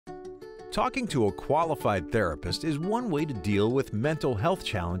Talking to a qualified therapist is one way to deal with mental health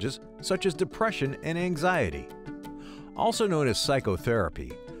challenges such as depression and anxiety. Also known as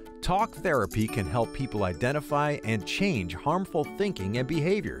psychotherapy, talk therapy can help people identify and change harmful thinking and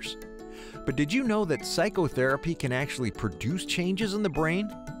behaviors. But did you know that psychotherapy can actually produce changes in the brain?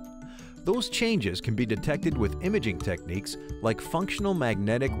 Those changes can be detected with imaging techniques like functional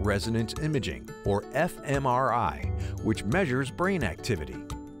magnetic resonance imaging, or fMRI, which measures brain activity.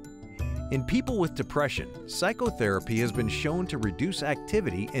 In people with depression, psychotherapy has been shown to reduce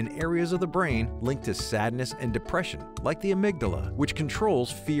activity in areas of the brain linked to sadness and depression, like the amygdala, which controls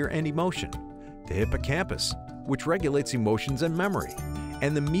fear and emotion, the hippocampus, which regulates emotions and memory,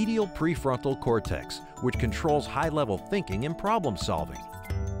 and the medial prefrontal cortex, which controls high-level thinking and problem-solving.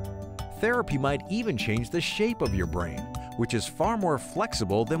 Therapy might even change the shape of your brain, which is far more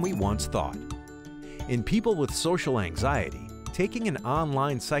flexible than we once thought. In people with social anxiety, taking an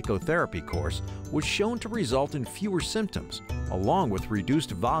online psychotherapy course was shown to result in fewer symptoms, along with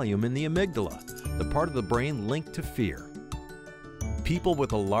reduced volume in the amygdala, the part of the brain linked to fear. People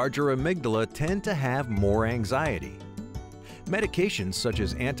with a larger amygdala tend to have more anxiety. Medications such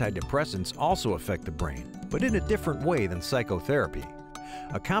as antidepressants also affect the brain, but in a different way than psychotherapy.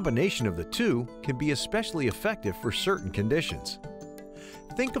 A combination of the two can be especially effective for certain conditions.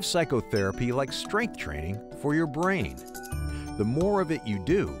 Think of psychotherapy like strength training for your brain. The more of it you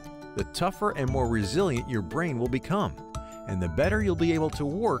do, the tougher and more resilient your brain will become, and the better you'll be able to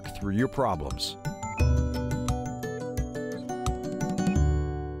work through your problems.